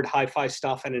record hi-fi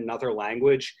stuff in another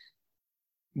language?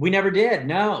 We never did.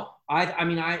 No. I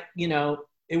mean, you know,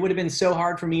 it would have been so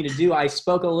hard for me to do. I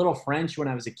spoke a little French when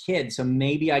I was a kid, so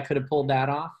maybe I could have pulled that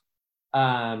off.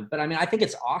 But I mean, I think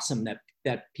it's awesome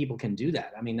that people can do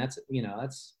that. I mean, that's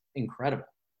incredible.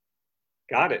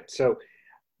 Got it. So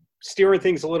steering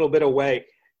things a little bit away,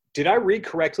 did I read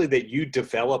correctly that you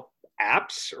develop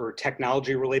apps or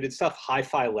technology related stuff,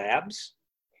 Hi-Fi Labs?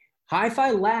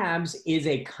 Hi-Fi Labs is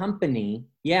a company,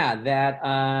 that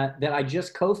I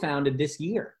just co-founded this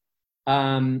year.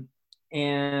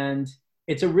 And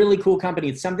it's a really cool company.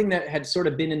 It's something that had sort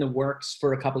of been in the works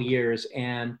for a couple of years.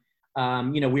 And,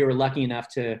 we were lucky enough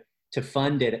to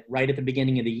fund it right at the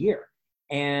beginning of the year.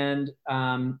 And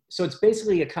so it's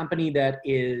basically a company that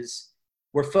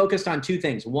we're focused on 2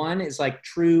 things. One is like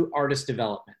true artist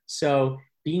development. So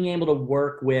being able to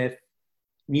work with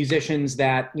musicians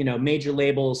that, you know, major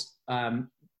labels,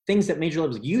 things that major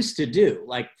labels used to do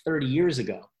like 30 years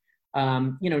ago.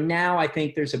 Now I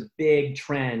think there's a big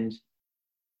trend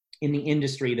in the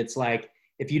industry that's like,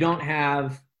 if you don't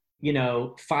have,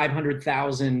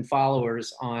 500,000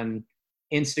 followers on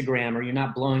Instagram, or you're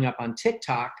not blowing up on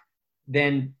TikTok,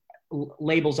 then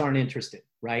labels aren't interested,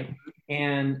 right?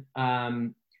 And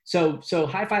so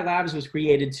Hi-Fi Labs was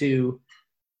created to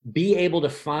be able to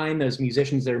find those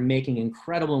musicians that are making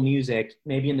incredible music,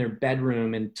 maybe in their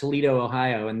bedroom in Toledo,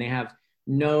 Ohio, and they have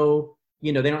they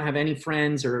don't have any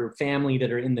friends or family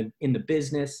that are in the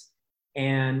business.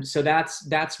 And so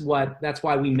that's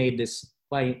why we made this,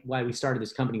 why we started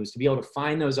this company, was to be able to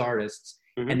find those artists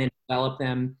and then develop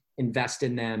them, invest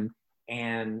in them,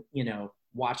 and,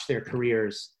 watch their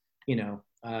careers,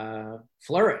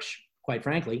 flourish, quite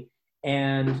frankly.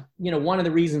 And, one of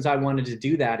the reasons I wanted to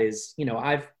do that is,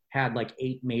 I've had like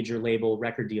 8 major label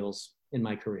record deals in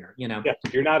my career, Yeah,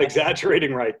 you're not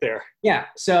exaggerating right there. Yeah.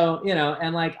 So,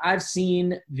 and like I've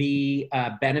seen the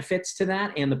benefits to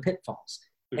that and the pitfalls.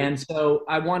 Mm-hmm. And so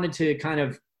I wanted to kind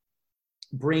of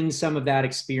bring some of that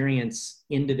experience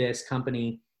into this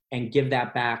company and give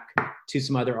that back to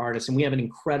some other artists. And we have an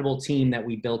incredible team that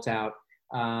we built out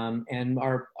and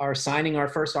are signing our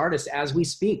first artist as we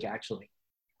speak, actually.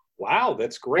 Wow,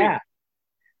 that's great.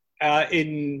 Yeah.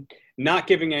 In not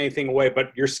giving anything away,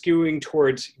 but you're skewing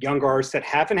towards younger artists that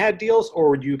haven't had deals,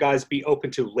 or would you guys be open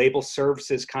to label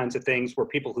services kinds of things where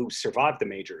people who survived the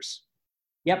majors?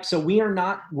 Yep. So we're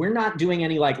not doing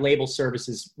any like label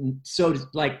services. So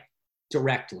like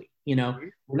directly, we're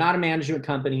not a management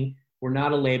company. We're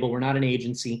not a label. We're not an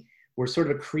agency. We're sort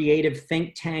of a creative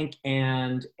think tank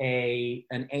and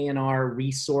an A&R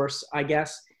resource, I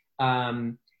guess.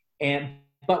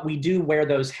 But we do wear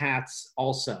those hats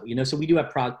also, so we do have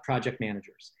project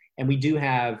managers and we do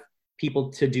have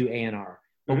people to do A&R,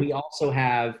 but we also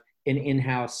have an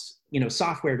in-house,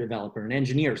 software developer, an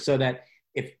engineer, so that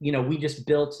if, we just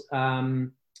built, I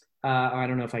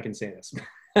don't know if I can say this.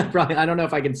 Probably, I don't know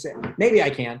if I can say, maybe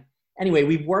I can. Anyway,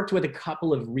 we've worked with a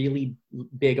couple of really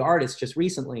big artists just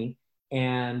recently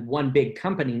and one big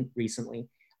company recently.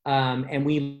 And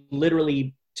we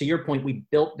literally, to your point, we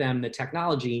built them the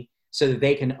technology so that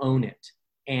they can own it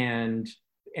and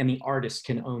the artist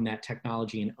can own that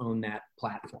technology and own that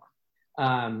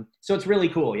platform. So it's really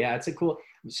cool. Yeah,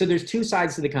 so there's 2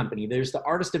 sides to the company. There's the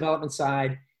artist development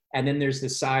side, and then there's the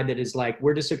side that is like,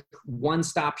 we're just a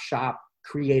one-stop shop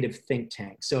creative think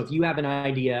tank. So if you have an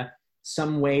idea,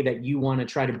 some way that you want to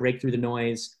try to break through the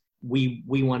noise, we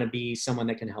want to be someone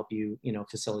that can help you,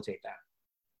 facilitate that.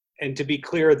 And to be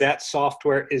clear, that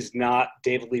software is not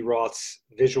David Lee Roth's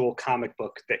visual comic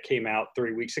book that came out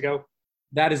 3 weeks ago?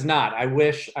 That is not. I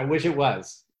wish it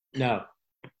was. No.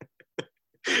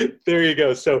 There you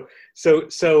go. So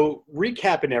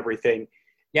recapping everything.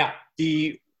 Yeah.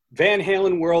 The Van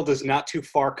Halen world is not too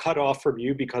far cut off from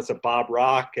you because of Bob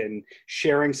Rock and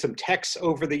sharing some texts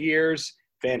over the years.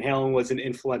 Van Halen was an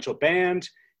influential band.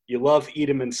 You love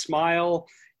Eat 'Em and Smile.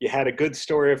 You had a good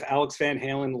story of Alex Van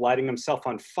Halen lighting himself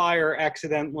on fire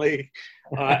accidentally.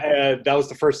 And that was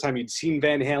the first time you'd seen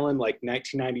Van Halen, like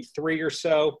 1993 or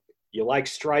so. You like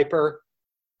Stryper.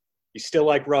 You still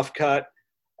like Rough Cut.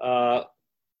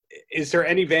 Is there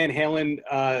any Van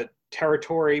Halen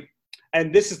territory?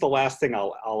 And this is the last thing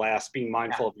I'll ask, being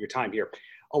mindful of your time here.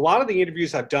 A lot of the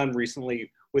interviews I've done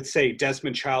recently with, say,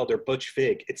 Desmond Child or Butch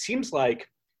Vig, it seems like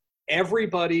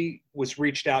everybody was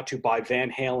reached out to by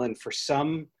Van Halen for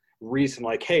some reason,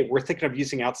 like, hey, we're thinking of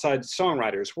using outside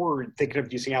songwriters, we're thinking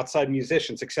of using outside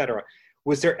musicians, etc.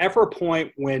 Was there ever a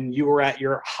point when you were at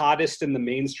your hottest in the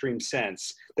mainstream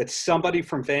sense that somebody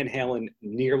from Van Halen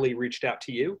nearly reached out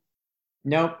to you?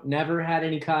 Nope, never had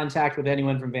any contact with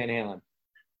anyone from Van Halen.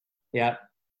 Yeah.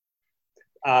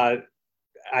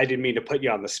 I didn't mean to put you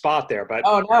on the spot there, but...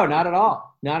 Oh, no, not at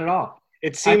all. Not at all.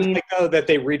 It seems like, though, that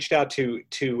they reached out to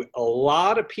a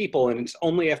lot of people, and it's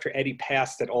only after Eddie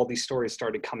passed that all these stories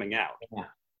started coming out.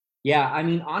 Yeah. I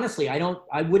mean, honestly,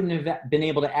 I wouldn't have been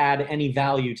able to add any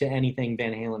value to anything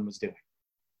Van Halen was doing.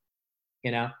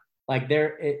 Like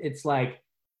it's like,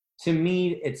 to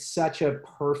me, it's such a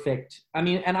perfect,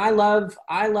 and I love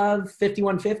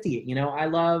 5150,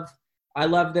 I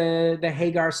love the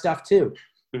Hagar stuff too.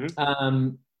 Mm-hmm.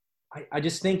 I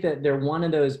just think that they're one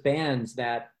of those bands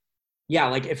that,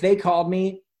 like if they called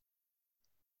me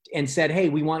and said, hey,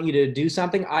 we want you to do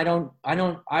something,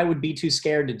 I would be too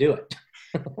scared to do it.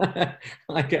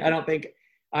 Like,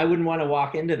 I wouldn't want to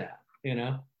walk into that,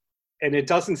 And it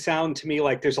doesn't sound to me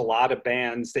like there's a lot of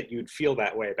bands that you'd feel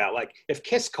that way about. Like if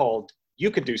Kiss called, you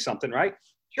could do something, right?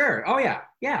 Sure. Oh yeah.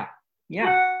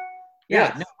 No,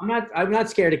 I'm not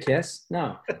scared of Kiss.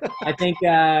 No, I think,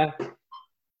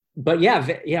 but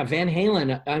Van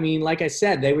Halen, I mean, like I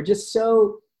said, they were just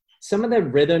some of the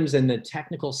rhythms and the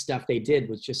technical stuff they did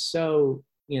was just so,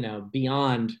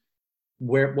 beyond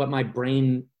what my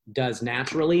brain does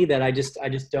naturally, that I just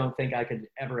don't think I could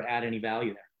ever add any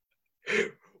value there.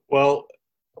 Well,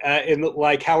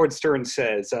 like Howard Stern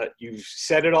says, you've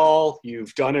said it all,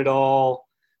 you've done it all,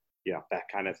 that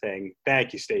kind of thing.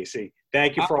 Thank you, Stacy.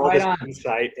 Thank you for all this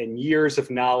insight and years of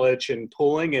knowledge and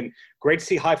pulling. And great to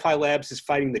see Hi-Fi Labs is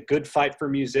fighting the good fight for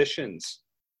musicians.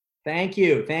 Thank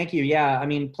you. Yeah, I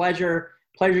mean, pleasure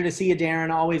to see you,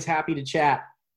 Darren. Always happy to chat.